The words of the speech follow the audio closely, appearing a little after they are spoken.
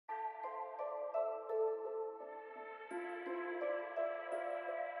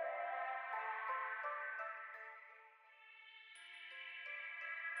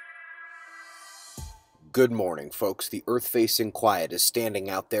Good morning, folks. The Earth-facing quiet is standing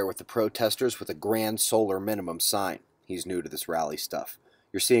out there with the protesters with a grand solar minimum sign. He's new to this rally stuff.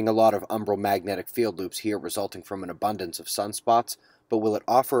 You're seeing a lot of umbral magnetic field loops here resulting from an abundance of sunspots, but will it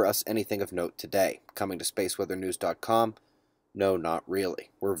offer us anything of note today? Coming to spaceweathernews.com? No, not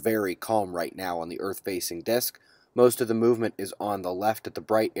really. We're very calm right now on the Earth-facing disk. Most of the movement is on the left at the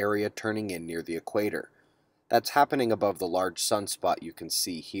bright area turning in near the equator. That's happening above the large sunspot you can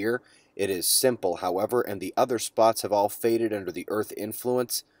see here. It is simple, however, and the other spots have all faded under the Earth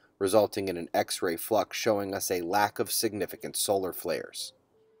influence, resulting in an X-ray flux showing us a lack of significant solar flares.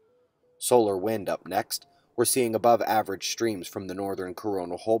 Solar wind up next. We're seeing above average streams from the northern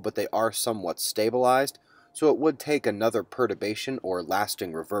coronal hole, but they are somewhat stabilized, so it would take another perturbation or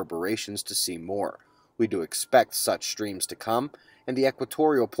lasting reverberations to see more. We do expect such streams to come, and the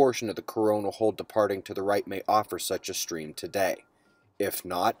equatorial portion of the coronal hole departing to the right may offer such a stream today. If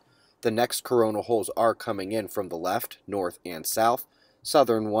not, the next coronal holes are coming in from the left, north, and south.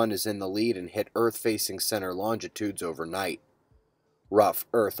 Southern one is in the lead and hit Earth-facing center longitudes overnight. Rough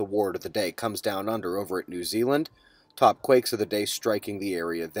Earth award of the day comes down under over at New Zealand. Top quakes of the day striking the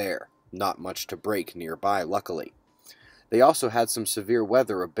area there. Not much to break nearby, luckily. They also had some severe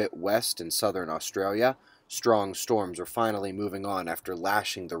weather a bit west in southern Australia. Strong storms are finally moving on after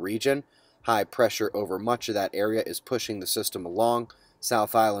lashing the region. High pressure over much of that area is pushing the system along.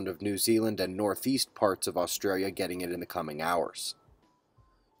 South Island of New Zealand and northeast parts of Australia getting it in the coming hours.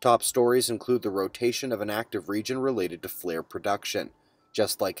 Top stories include the rotation of an active region related to flare production,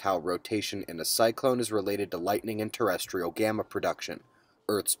 just like how rotation in a cyclone is related to lightning and terrestrial gamma production.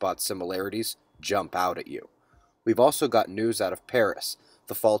 Earth spot similarities jump out at you. We've also got news out of Paris.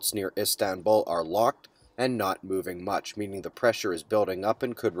 The faults near Istanbul are locked and not moving much, meaning the pressure is building up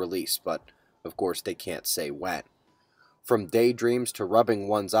and could release, but of course they can't say when. From daydreams to rubbing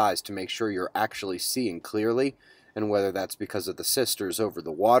one's eyes to make sure you're actually seeing clearly, and whether that's because of the sisters over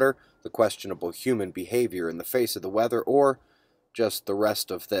the water, the questionable human behavior in the face of the weather, or just the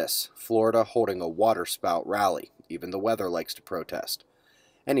rest of this. Florida holding a waterspout rally. Even the weather likes to protest.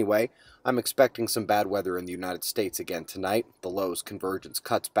 Anyway, I'm expecting some bad weather in the United States again tonight. The low's convergence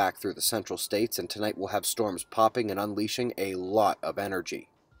cuts back through the central states, and tonight we'll have storms popping and unleashing a lot of energy.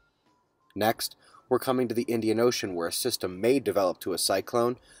 Next, we're coming to the Indian Ocean, where a system may develop to a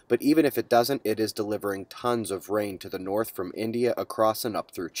cyclone, but even if it doesn't, it is delivering tons of rain to the north from India across and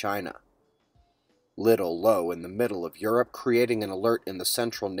up through China. Little low in the middle of Europe, creating an alert in the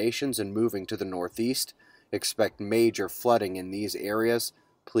central nations and moving to the northeast. Expect major flooding in these areas.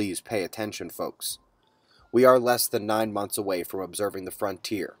 Please pay attention, folks. We are less than 9 months away from observing the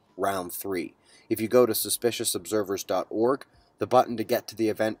frontier, round 3. If you go to suspiciousobservers.org, the button to get to the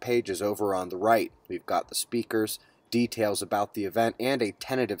event page is over on the right. We've got the speakers, details about the event, and a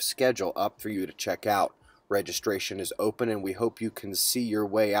tentative schedule up for you to check out. Registration is open, and we hope you can see your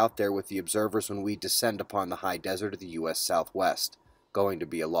way out there with the observers when we descend upon the high desert of the U.S. Southwest. Going to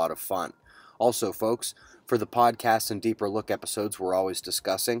be a lot of fun. Also, folks, for the podcasts and deeper look episodes we're always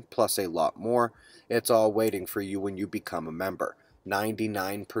discussing, plus a lot more, it's all waiting for you when you become a member.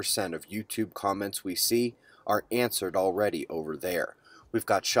 99% of YouTube comments we see are answered already over there. We've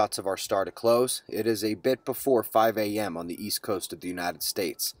got shots of our star to close. It is a bit before 5 a.m. on the east coast of the United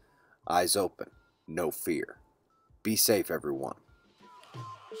States. Eyes open, no fear. Be safe, everyone.